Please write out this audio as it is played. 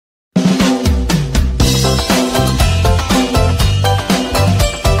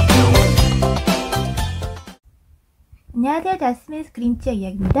안녕하세요, 쟈스민's 그림책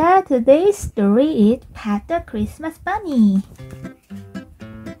이야기입니다. Today's story is Pet the Christmas Bunny.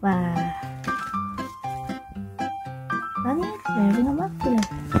 와, Bunny is wearing a muffler.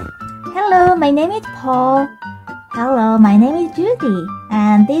 Hello, my name is Paul. Hello, my name is Judy.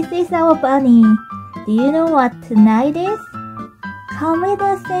 And this is our bunny. Do you know what tonight is? Come with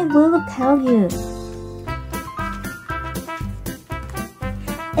us and we will tell you.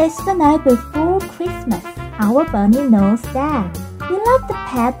 It's the night before Christmas. Our bunny knows that. We love to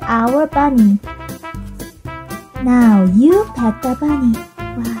pet our bunny. Now you pet the bunny.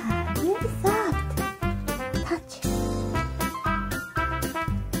 Wow, really soft. Touch.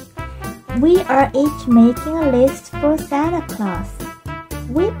 We are each making a list for Santa Claus.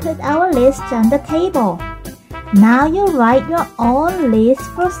 We put our list on the table. Now you write your own list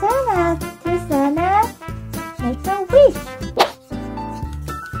for Santa. To Santa, make a wish.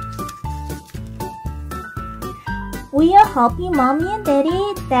 We are helping Mommy and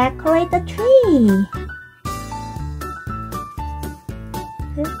Daddy decorate the tree.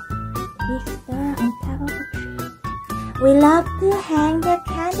 Put big star on top of the tree. We love to hang the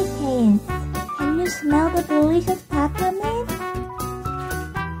candy canes. Can you smell the delicious peppermint?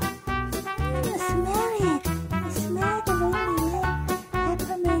 Smell it. Smell the really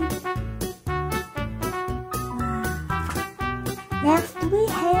peppermint. Wow. Next, we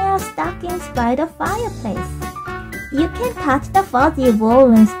hang our stockings by the fireplace. You can touch the fuzzy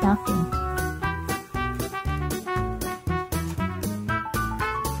woolen stocking.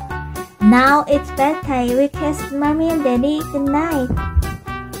 Now it's bedtime. We kiss Mommy and Daddy goodnight.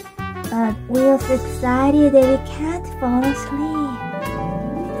 But we're so excited that we can't fall asleep.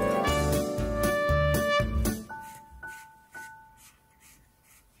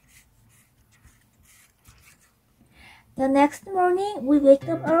 The next morning, we wake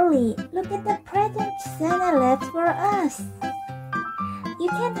up early. Look at the presents Santa left for us. You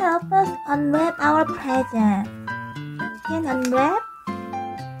can help us unwrap our present. You can unwrap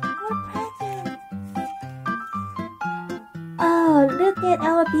our present. Oh, look at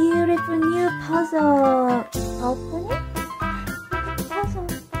our beautiful new puzzle. Open it. Puzzle.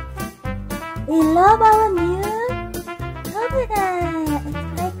 We love our new. Look at that. It's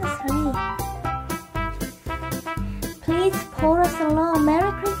like a sleigh. Please pour us along.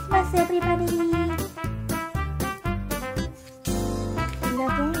 Merry Christmas, everybody.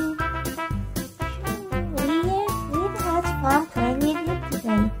 We've had fun playing with you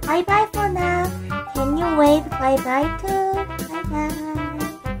today. Bye-bye for now. Can you wave bye-bye too? Bye-bye.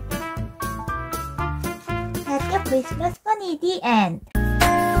 Happy Christmas Bunny, the end.